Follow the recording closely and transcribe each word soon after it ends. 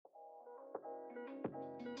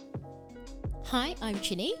Hi, I'm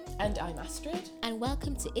Chinny. And I'm Astrid. And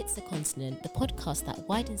welcome to It's a Continent, the podcast that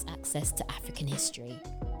widens access to African history.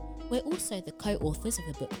 We're also the co-authors of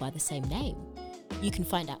the book by the same name. You can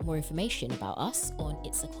find out more information about us on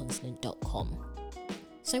itsacontinent.com.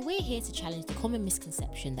 So we're here to challenge the common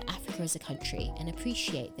misconception that Africa is a country and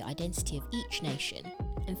appreciate the identity of each nation.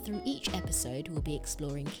 And through each episode, we'll be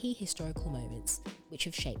exploring key historical moments which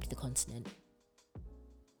have shaped the continent.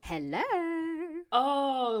 Hello.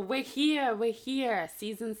 Oh, we're here.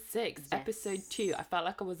 Season 6, Yes. episode 2. I felt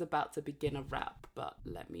like I was about to begin a rap, but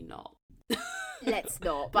let me not. Let's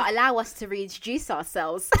not, but allow us to reintroduce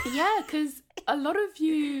ourselves. Yeah, because a lot of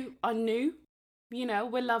you are new. You know,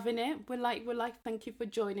 we're loving it. We're like, thank you for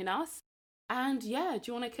joining us. And yeah,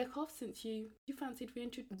 do you want to kick off since you fancied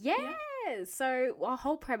reintroducing? Yeah. So our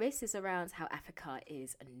whole premise is around how Africa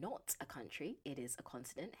is not a country, it is a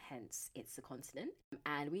continent, hence it's a continent.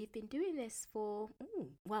 And we've been doing this for,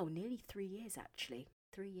 nearly 3 years actually.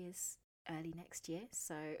 3 years early next year.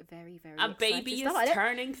 So very, very A baby is excited.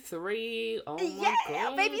 turning 3. Oh my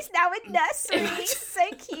God. Baby's now in nursery. So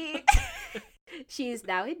cute. She is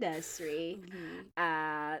now in nursery.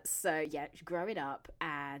 So yeah, she's growing up.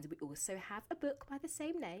 And we also have a book by the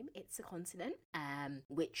same name, It's a Continent,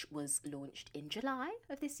 which was launched in July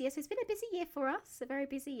of this year. So it's been a busy year for us, a very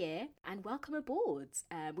busy year. And welcome aboard.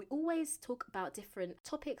 We always talk about different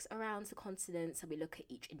topics around the continent. So we look at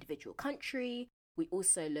each individual country. We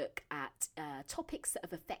also look at topics that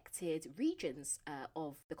have affected regions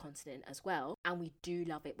of the continent as well. And we do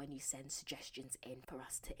love it when you send suggestions in for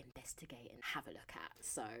us to investigate and have a look at.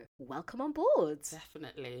 So welcome on board.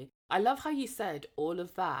 Definitely. I love how you said all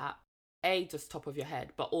of that, just top of your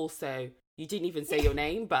head, but also you didn't even say your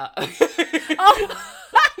name, but... Oh,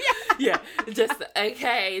 yeah, just,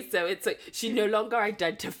 okay, so it's like, she no longer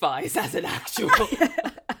identifies as an actual...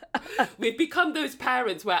 We've become those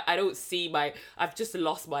parents where I don't see I've just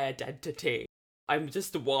lost my identity. I'm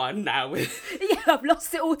just one now. yeah, I've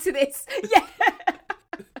lost it all to this. Yeah.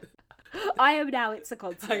 I am now It's a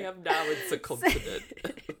Continent. It's a continent.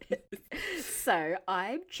 So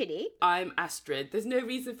I'm Chinny. I'm Astrid. There's no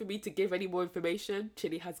reason for me to give any more information.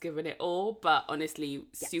 Chinny has given it all, but honestly,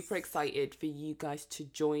 super excited for you guys to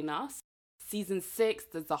join us. Season 6,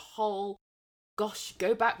 there's a whole... Gosh,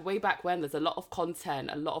 go back way back when. There's a lot of content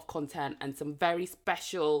and some very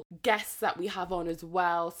special guests that we have on as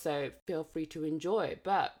well. So feel free to enjoy.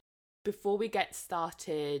 But before we get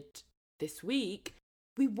started this week,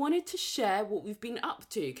 we wanted to share what we've been up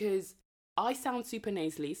to because I sound super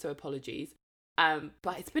nasally, so apologies.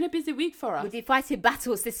 But it's been a busy week for us. We've been fighting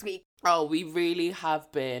battles this week. Oh, we really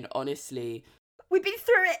have been, honestly. We've been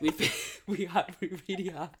through it. We really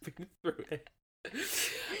have been through it.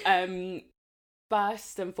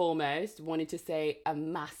 First and foremost, wanted to say a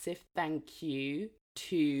massive thank you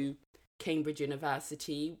to Cambridge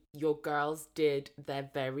University. Your girls did their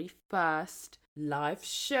very first live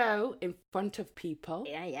show in front of people.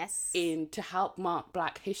 Yes. To help mark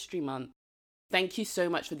Black History Month. Thank you so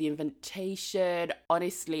much for the invitation.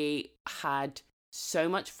 Honestly, had so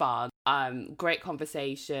much fun. Great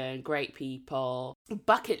conversation, great people.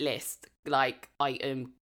 Bucket list,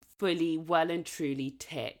 item fully, well and truly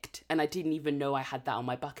ticked. And I didn't even know I had that on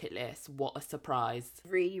my bucket list. What a surprise.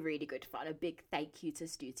 Really, really good fun. A big thank you to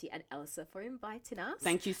Stuti and Elsa for inviting us.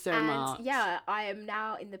 Thank you so much. Yeah, I am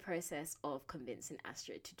now in the process of convincing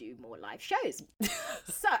Astrid to do more live shows.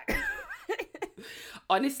 So...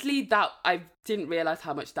 Honestly, that I didn't realise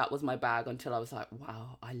how much that was my bag until I was like,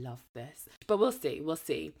 wow, I love this. But we'll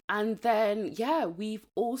see. And then, we've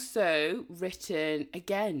also written,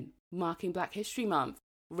 again, marking Black History Month,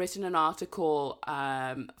 written an article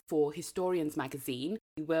for Historians magazine.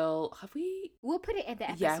 We'll put it in the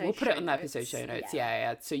episode. Yeah, we'll put it on the notes. episode show notes.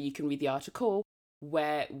 Yeah. So you can read the article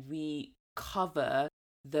where we cover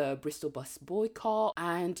the Bristol bus boycott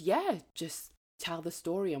and just tell the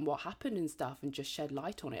story and what happened and stuff and just shed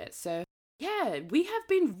light on it. So yeah, we have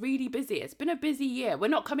been really busy. It's been a busy year. We're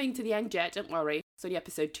not coming to the end yet, don't worry. It's only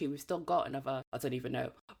episode 2. We've still got another, I don't even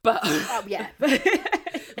know. But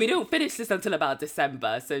we don't finish this until about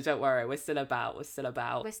December, so don't worry. We're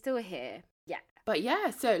still here. Yeah. But yeah,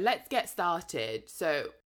 so let's get started. So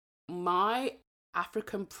my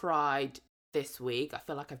African pride this week, I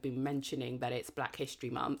feel like I've been mentioning that it's Black History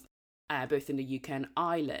Month, both in the UK and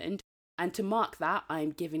Ireland. And to mark that,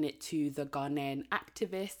 I'm giving it to the Ghanaian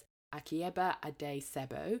activist Akieba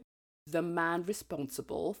Ade-Sebo, the man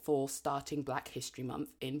responsible for starting Black History Month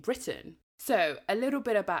in Britain. So a little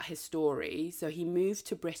bit about his story. So he moved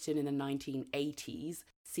to Britain in the 1980s,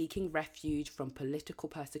 seeking refuge from political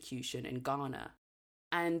persecution in Ghana.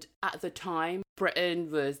 And at the time,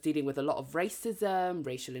 Britain was dealing with a lot of racism,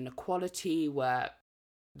 racial inequality were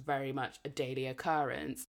very much a daily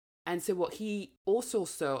occurrence. And so what he also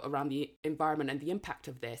saw around the environment and the impact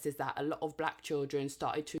of this is that a lot of Black children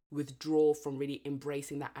started to withdraw from really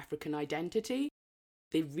embracing that African identity.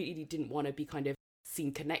 They really didn't want to be kind of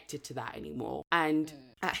seen connected to that anymore. And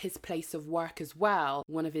at his place of work as well,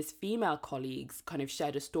 one of his female colleagues kind of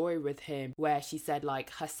shared a story with him where she said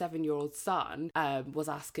like her 7-year-old son was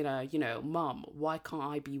asking her, you know, Mum, why can't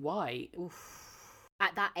I be white? Oof.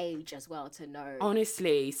 At that age as well, to know.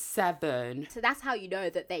 Honestly, 7. So that's how you know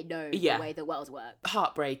that they know Yeah. the way the world works.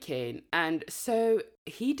 Heartbreaking. And so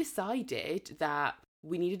he decided that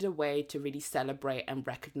we needed a way to really celebrate and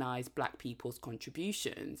recognise Black people's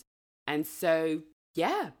contributions. And so,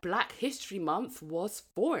 yeah, Black History Month was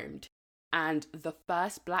formed. And the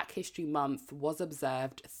first Black History Month was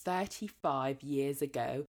observed 35 years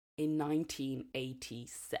ago in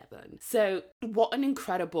 1987. So what an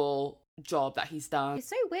incredible job that he's done. It's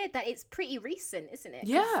so weird that it's pretty recent, isn't it? 'Cause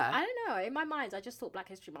Yeah. I don't know. In my mind, I just thought Black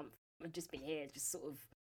History Month had just been here, just sort of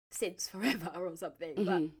since forever or something.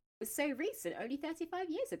 But it's so recent, only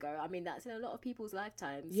 35 years ago. I mean, that's in a lot of people's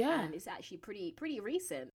lifetimes. Yeah. And it's actually pretty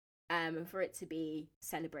recent for it to be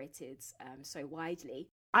celebrated so widely.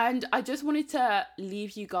 And I just wanted to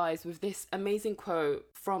leave you guys with this amazing quote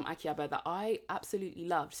from Akiaba that I absolutely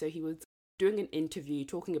loved. So he was doing an interview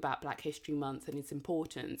talking about Black History Month and its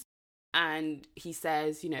importance. And he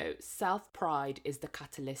says, you know, self-pride is the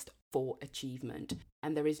catalyst for achievement.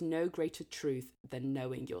 And there is no greater truth than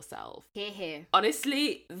knowing yourself. Hear, hear.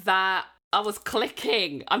 Honestly, that I was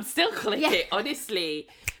clicking. I'm still clicking. Yeah. Honestly,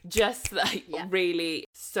 just like Yeah. really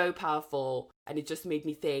so powerful. And it just made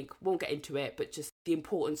me think, won't get into it, but just the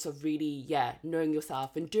importance of really, knowing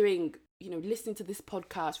yourself and doing, you know, listening to this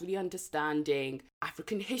podcast, really understanding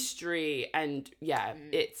African history. And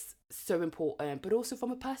it's so important, but also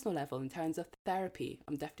from a personal level in terms of therapy.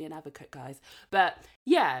 I'm definitely an advocate, guys. But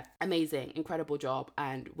yeah, amazing, incredible job.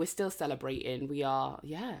 And we're still celebrating. We are,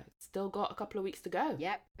 still got a couple of weeks to go.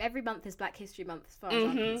 Yep. Every month is Black History Month as far as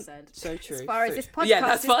I'm concerned. So true. As far as this podcast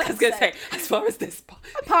that's is what I was going to say. concerned. As far as this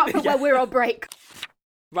Apart from when we're on break.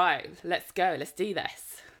 Right, let's go. Let's do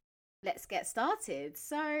this. Let's get started.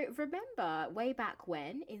 So remember way back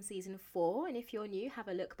when in season 4, and if you're new, have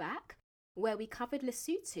a look back, where we covered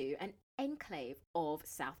Lesotho, an enclave of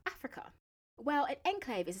South Africa. Well, an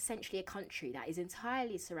enclave is essentially a country that is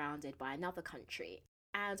entirely surrounded by another country.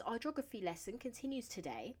 And our geography lesson continues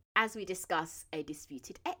today as we discuss a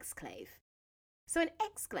disputed exclave. So an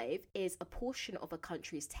exclave is a portion of a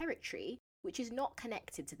country's territory which is not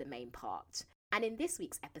connected to the main part. And in this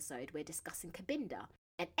week's episode, we're discussing Cabinda,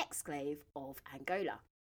 an exclave of Angola.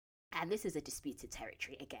 And this is a disputed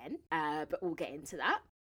territory again, but we'll get into that.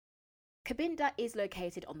 Cabinda is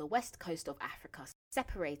located on the west coast of Africa,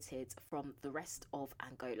 separated from the rest of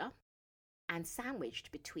Angola and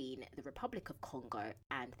sandwiched between the Republic of Congo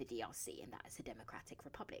and the DRC, and that is the Democratic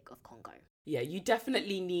Republic of Congo. Yeah, you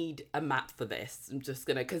definitely need a map for this. I'm just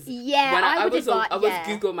gonna, because Yeah, when I would was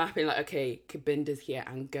Google mapping, like, okay, Cabinda's here,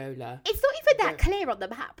 Angola. It's not even that clear on the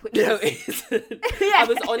map. Which No, is... it isn't. I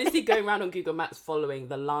was honestly going around on Google Maps following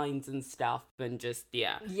the lines and stuff, and just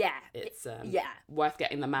it's worth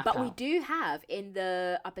getting the map But out. we do have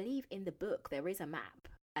I believe in the book there is a map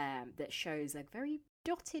that shows a very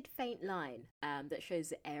dotted faint line that shows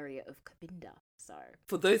the area of Cabinda. So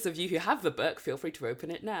for those of you who have the book, feel free to open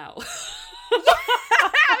it now.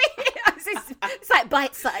 it's like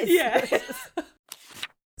bite size. Yeah.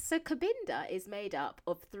 So Cabinda is made up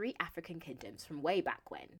of 3 African kingdoms from way back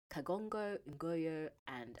when: Kagongo, Ngoyo,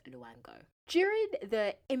 and Luango. During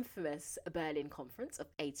the infamous Berlin Conference of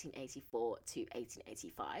 1884 to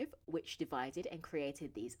 1885, which divided and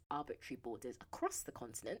created these arbitrary borders across the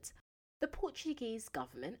continent, the Portuguese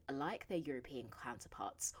government, like their European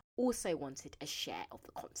counterparts, also wanted a share of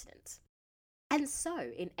the continent. And so,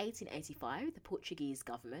 in 1885, the Portuguese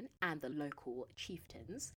government and the local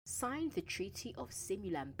chieftains signed the Treaty of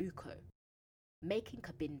Simulambuco, making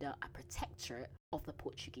Cabinda a protectorate of the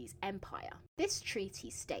Portuguese Empire. This treaty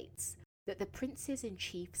states that the princes and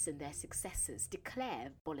chiefs and their successors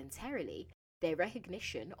declare voluntarily their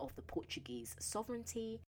recognition of the Portuguese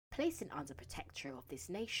sovereignty, placing under protectorate of this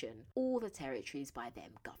nation all the territories by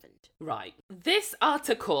them governed. Right. This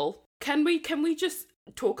article, can we just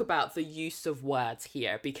talk about the use of words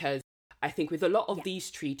here? Because I think with a lot of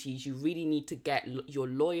these treaties, you really need to get your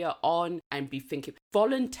lawyer on and be thinking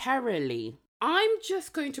voluntarily. I'm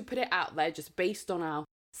just going to put it out there, just based on our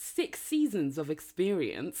 6 seasons of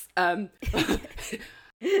experience.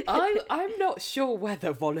 I'm not sure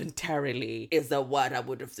whether voluntarily is a word I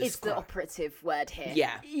would have described. It's the operative word here.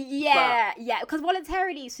 Yeah. Yeah. Because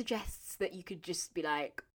voluntarily suggests that you could just be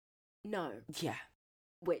like, no. Yeah.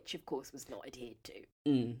 Which, of course, was not adhered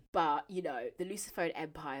to. But, you know, the Lusophone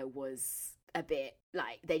Empire was a bit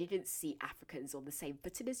like, they didn't see Africans on the same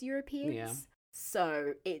footing as Europeans. Yeah.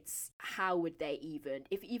 So it's, how would they even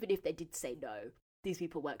if they did say no, these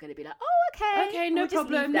people weren't going to be like, oh, okay, no we'll just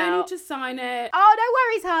problem, leave no now. need to sign it. Oh, no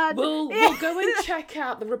worries, hon. We'll go and check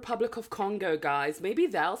out the Republic of Congo, guys. Maybe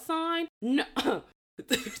they'll sign. No.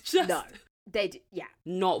 Just no. They do, yeah.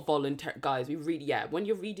 Not voluntary, guys. We really, when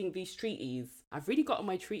you're reading these treaties, I've really gotten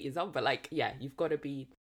my treaties up, but like, you've got to be,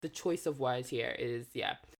 the choice of words here is,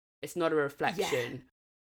 it's not a reflection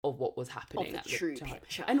of what was happening of the at true the time.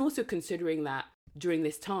 picture. And also considering that during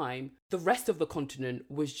this time, the rest of the continent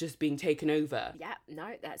was just being taken over. Yeah,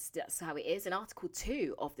 no, that's how it is. And Article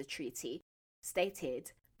 2 of the treaty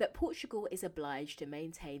stated that Portugal is obliged to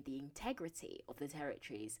maintain the integrity of the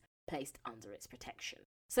territories placed under its protection.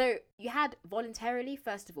 So you had voluntarily,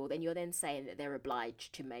 first of all, then you're then saying that they're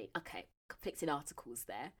obliged to conflicting articles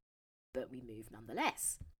there, but we move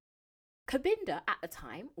nonetheless. Cabinda at the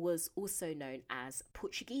time was also known as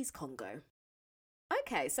Portuguese Congo.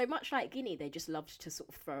 Okay, so much like Guinea, they just loved to sort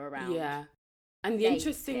of throw around. Yeah. And the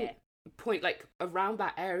interesting point, like around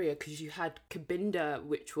that area, because you had Cabinda,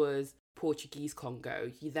 which was Portuguese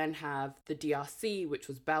Congo. You then have the DRC, which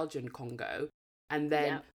was Belgian Congo. And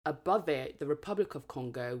then above it, the Republic of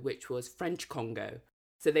Congo, which was French Congo.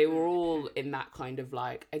 So they were all in that kind of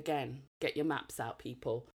like, again, get your maps out,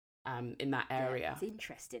 people, in that area. Yeah, it's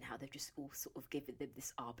interesting how they've just all sort of given them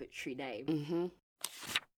this arbitrary name. Mm-hmm.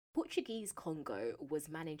 Portuguese Congo was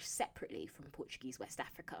managed separately from Portuguese West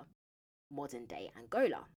Africa, modern-day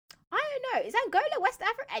Angola. I don't know, is Angola West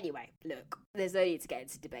Africa? Anyway, look, there's no need to get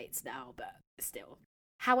into debates now, but still.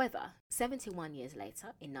 However, 71 years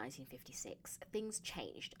later, in 1956, things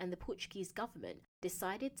changed and the Portuguese government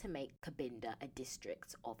decided to make Cabinda a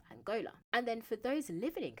district of Angola. And then for those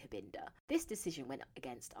living in Cabinda, this decision went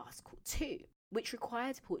against Article 2, which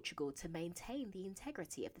required Portugal to maintain the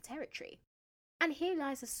integrity of the territory. And here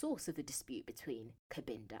lies the source of the dispute between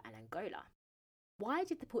Cabinda and Angola. Why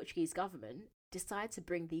did the Portuguese government decide to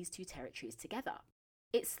bring these two territories together?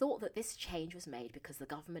 It's thought that this change was made because the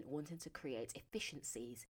government wanted to create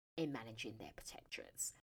efficiencies in managing their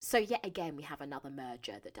protectorates. So yet again, we have another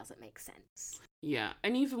merger that doesn't make sense. Yeah,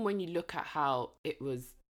 and even when you look at how it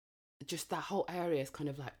was, just that whole area is kind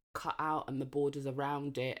of like cut out and the borders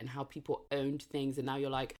around it and how people owned things. And now you're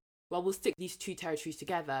like, well, we'll stick these two territories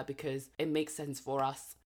together because it makes sense for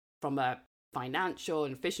us from a financial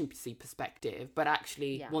and efficiency perspective, but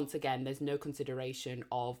actually once again there's no consideration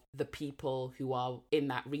of the people who are in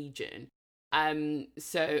that region,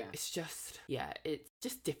 it's just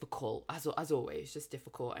difficult as always, just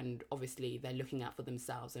difficult. And obviously they're looking out for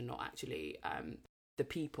themselves and not actually the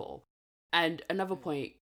people. And another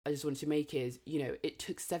point I just wanted to make is, it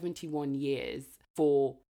took 71 years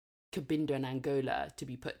for Cabinda and Angola to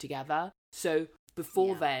be put together. So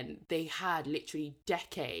before then, they had literally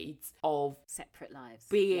decades of separate lives.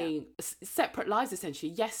 Being separate lives,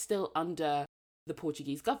 essentially. Yes, still under the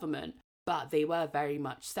Portuguese government, but they were very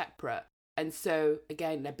much separate. And so,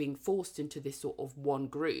 again, they're being forced into this sort of one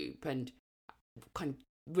group. And kind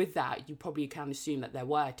of with that, you probably can assume that there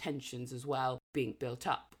were tensions as well being built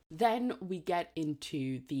up. Then we get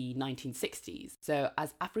into the 1960s. So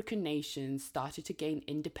as African nations started to gain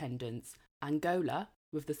independence, Angola,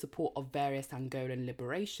 with the support of various Angolan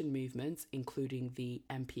liberation movements, including the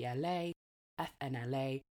MPLA,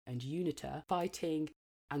 FNLA, and UNITA, fighting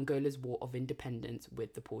Angola's war of independence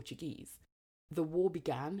with the Portuguese. The war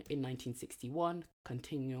began in 1961,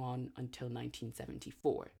 continuing on until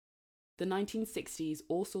 1974. The 1960s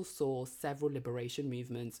also saw several liberation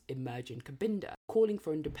movements emerge in Cabinda, calling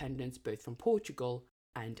for independence both from Portugal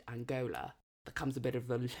and Angola. There comes a bit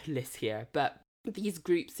of a list here, but these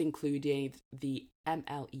groups included the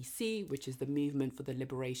MLEC, which is the Movement for the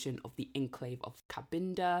Liberation of the Enclave of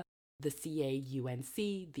Cabinda, the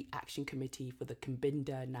CAUNC, the Action Committee for the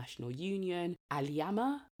Cabinda National Union,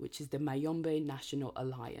 Aliama, which is the Mayombe National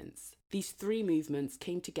Alliance. These three movements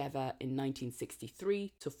came together in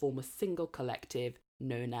 1963 to form a single collective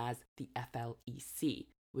known as the FLEC,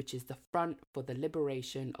 which is the Front for the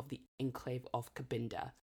Liberation of the Enclave of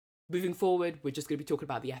Cabinda. Moving forward, we're just going to be talking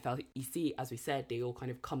about the FLEC. As we said, they all kind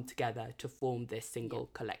of come together to form this single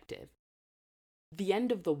collective. The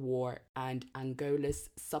end of the war and Angola's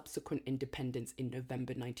subsequent independence in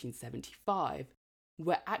November 1975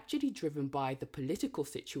 were actually driven by the political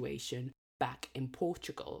situation back in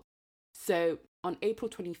Portugal. So, on April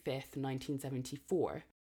 25th, 1974,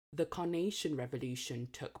 the Carnation Revolution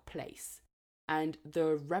took place. And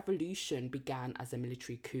the revolution began as a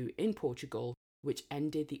military coup in Portugal, which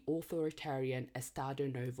ended the authoritarian Estado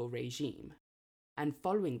Novo regime. And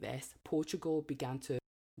following this, Portugal began to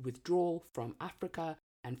withdraw from Africa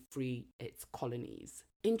and free its colonies.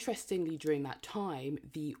 Interestingly, during that time,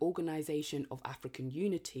 the Organisation of African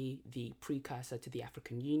Unity, the precursor to the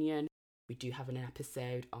African Union, we do have an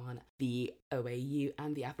episode on the OAU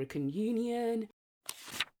and the African Union.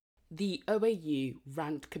 The OAU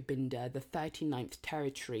ranked Cabinda the 39th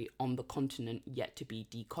territory on the continent yet to be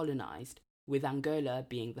decolonised, with Angola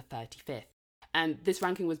being the 35th. And this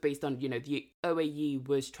ranking was based on, the OAU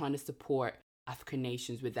was trying to support African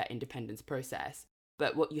nations with their independence process.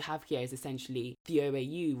 But what you have here is essentially the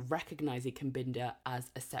OAU recognising Cabinda as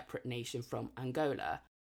a separate nation from Angola.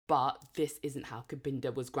 But this isn't how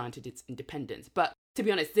Cabinda was granted its independence. But to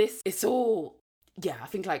be honest, it's all, I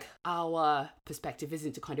think our perspective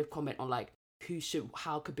isn't to kind of comment on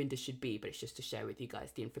how Cabinda should be, but it's just to share with you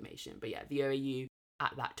guys the information. But the OAU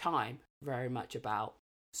at that time very much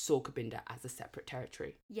saw Cabinda as a separate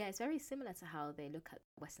territory. Yeah, it's very similar to how they look at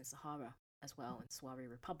Western Sahara as well, and Sahrawi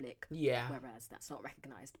Republic. Yeah. Whereas that's not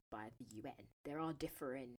recognised by the UN. There are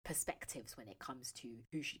differing perspectives when it comes to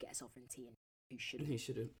who should get sovereignty and who shouldn't. Who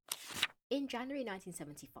shouldn't. In January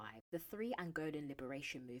 1975, the three Angolan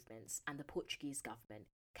liberation movements and the Portuguese government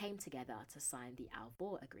came together to sign the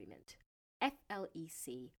Alvor Agreement.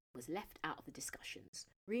 FLEC was left out of the discussions,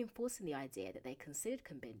 reinforcing the idea that they considered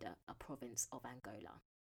Cabinda a province of Angola.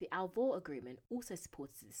 The Alvor Agreement also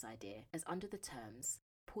supported this idea, as under the terms,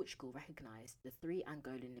 Portugal recognised the three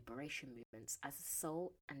Angolan liberation movements as the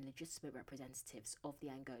sole and legitimate representatives of the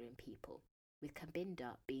Angolan people, with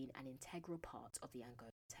Cabinda being an integral part of the Angolan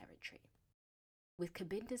territory. With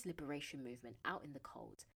Cabinda's liberation movement out in the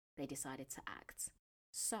cold, they decided to act.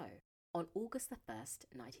 So, on August 1st,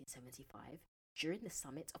 1975, during the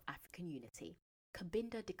Summit of African Unity,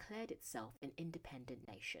 Cabinda declared itself an independent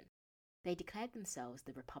nation. They declared themselves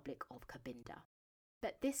the Republic of Cabinda.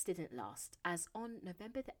 But this didn't last, as on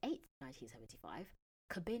November 8th, 1975,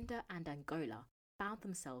 Cabinda and Angola found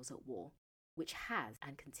themselves at war, which has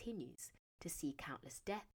and continues to see countless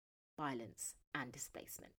death, violence and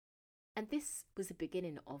displacement. And this was the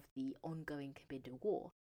beginning of the ongoing Cabinda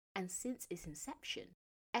War, and since its inception,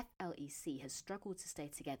 FLEC has struggled to stay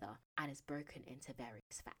together and has broken into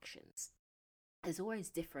various factions. There's always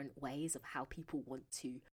different ways of how people want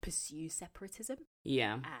to pursue separatism.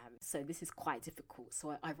 Yeah. So this is quite difficult.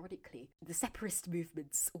 So ironically, the separatist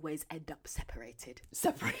movements always end up separated.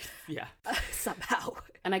 Yeah. Somehow.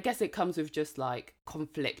 And I guess it comes with just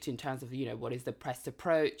conflict in terms of, what is the press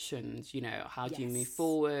approach and, how do you move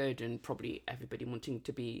forward, and probably everybody wanting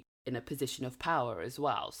to be in a position of power as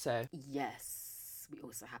well. So yes, we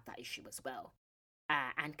also have that issue as well.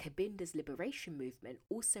 And Cabinda's liberation movement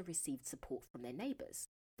also received support from their neighbours,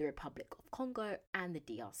 the Republic of Congo and the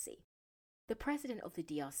DRC. The president of the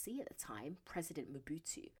DRC at the time, President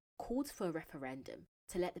Mobutu, called for a referendum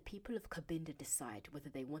to let the people of Cabinda decide whether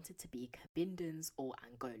they wanted to be Cabindans or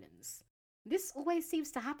Angolans. This always seems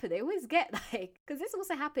to happen. They always get because this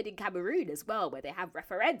also happened in Cameroon as well, where they have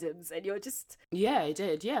referendums and you're just... Yeah, it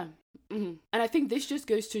did, yeah. Mm-hmm. And I think this just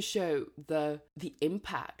goes to show the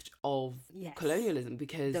impact of colonialism,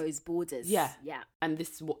 because... those borders. Yeah. Yeah. And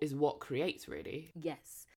this is what creates, really.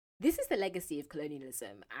 Yes. This is the legacy of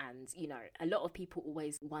colonialism, and, a lot of people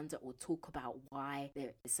always wonder or talk about why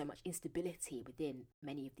there is so much instability within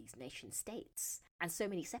many of these nation states and so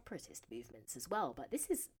many separatist movements as well. But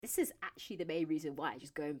this is actually the main reason why,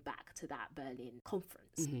 just going back to that Berlin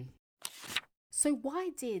conference. Mm-hmm. So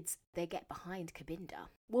why did they get behind Cabinda?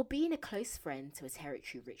 Well, being a close friend to a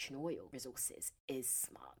territory rich in oil resources is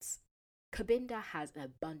smart. Cabinda has an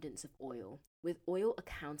abundance of oil, with oil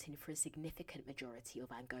accounting for a significant majority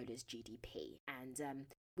of Angola's GDP. And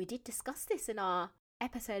we did discuss this in our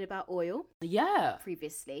episode about oil. Yeah.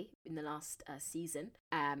 Previously, in the last season.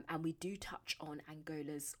 And we do touch on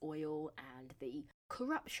Angola's oil and the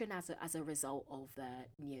corruption as a result of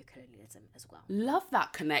neocolonialism as well. Love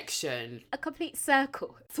that connection. A complete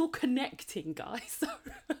circle. It's all connecting, guys.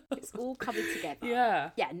 It's all coming together. Yeah.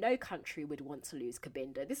 Yeah, no country would want to lose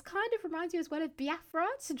Cabinda. This kind of reminds you as well of Biafra,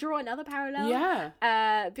 to draw another parallel.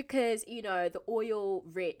 Yeah. Because, the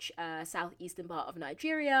oil-rich southeastern part of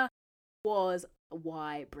Nigeria was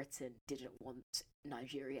why Britain didn't want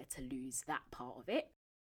Nigeria to lose that part of it.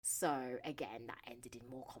 So, again, that ended in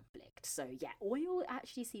more conflict. So, yeah, oil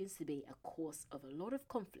actually seems to be a cause of a lot of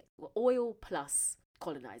conflict. Well, oil plus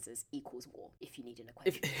colonizers equals war, if you need an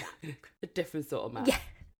equation for that. A different sort of math. Yeah.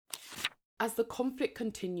 As the conflict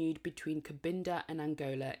continued between Cabinda and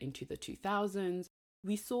Angola into the 2000s,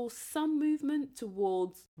 we saw some movement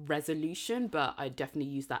towards resolution, but I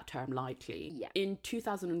definitely use that term lightly. Yeah. In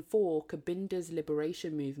 2004, Cabinda's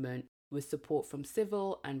liberation movement, with support from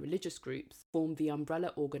civil and religious groups, formed the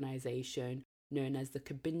umbrella organisation known as the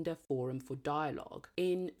Cabinda Forum for Dialogue.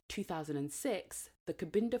 In 2006, the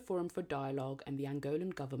Cabinda Forum for Dialogue and the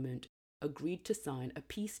Angolan government agreed to sign a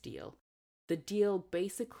peace deal. The deal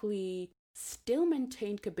basically still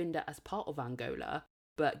maintained Cabinda as part of Angola,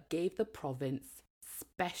 but gave the province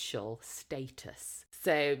special status.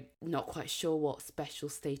 So, not quite sure what special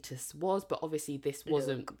status was, but obviously this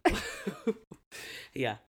wasn't...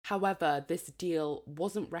 Yeah. However, this deal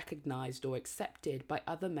wasn't recognised or accepted by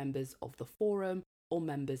other members of the Forum or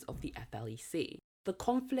members of the FLEC. The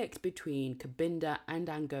conflict between Cabinda and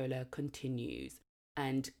Angola continues,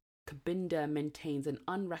 and Cabinda maintains an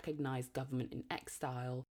unrecognised government in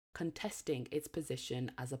exile, contesting its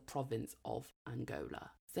position as a province of Angola.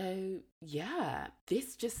 So, yeah,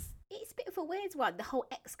 this just... It's a bit of a weird one, the whole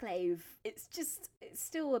exclave. It's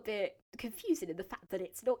still a bit confusing in the fact that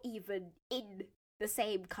it's not even in the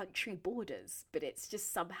same country borders, but it's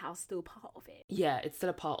just somehow still part of it. Yeah, it's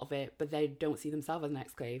still a part of it, but they don't see themselves as an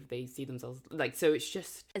exclave. They see themselves, like, so it's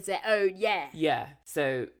just... As their own, yeah. Yeah,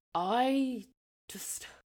 so I just...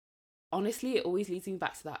 Honestly, it always leads me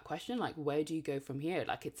back to that question, like, where do you go from here?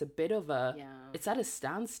 Like, it's a bit of a... Yeah. It's at a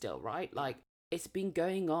standstill, right? Like, it's been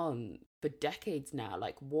going on for decades now.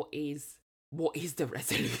 Like, what is the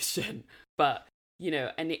resolution? But, you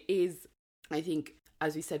know, and it is, I think,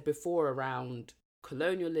 as we said before, around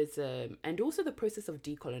colonialism and also the process of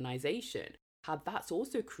decolonization, how that's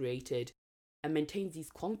also created and maintains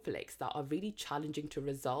these conflicts that are really challenging to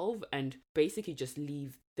resolve and basically just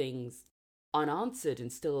leave things unanswered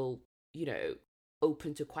and still, you know,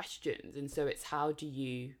 open to questions. And so it's how do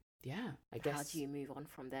you, I guess, how do you move on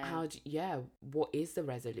from there? What is the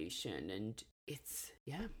resolution? And it's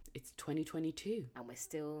 2022 and we're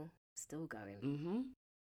still going. Mm-hmm.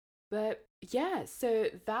 But yeah, so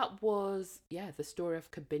that was the story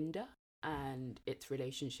of Cabinda and its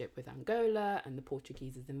relationship with Angola and the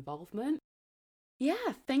Portuguese's involvement.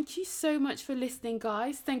 Yeah, thank you so much for listening,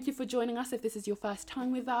 guys. Thank you for joining us. If this is your first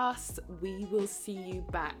time with us, we will see you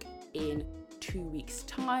back in 2 weeks'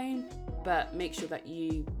 time. But make sure that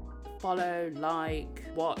you follow, like,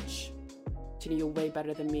 watch. Ginny, you're way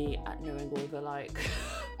better than me at knowing all the like.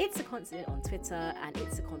 It's a Continent on Twitter and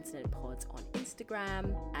It's a Continent Pod on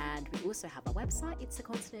Instagram. And we also have our website,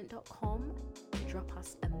 itsacontinent.com. Drop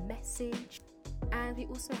us a message. And we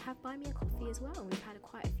also have Buy Me a Coffee as well. We've had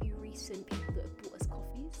quite a few recent people that have bought us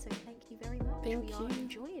coffees, so thank you very much. We are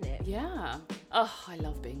enjoying it. Yeah. Oh, I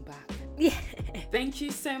love being back. Yeah. Thank you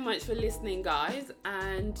so much for listening, guys.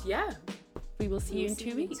 And yeah, we will see you in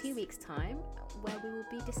 2 weeks. In 2 weeks' time, where we will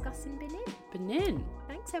be discussing Benin. Benin.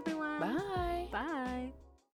 Thanks, everyone. Bye. Bye.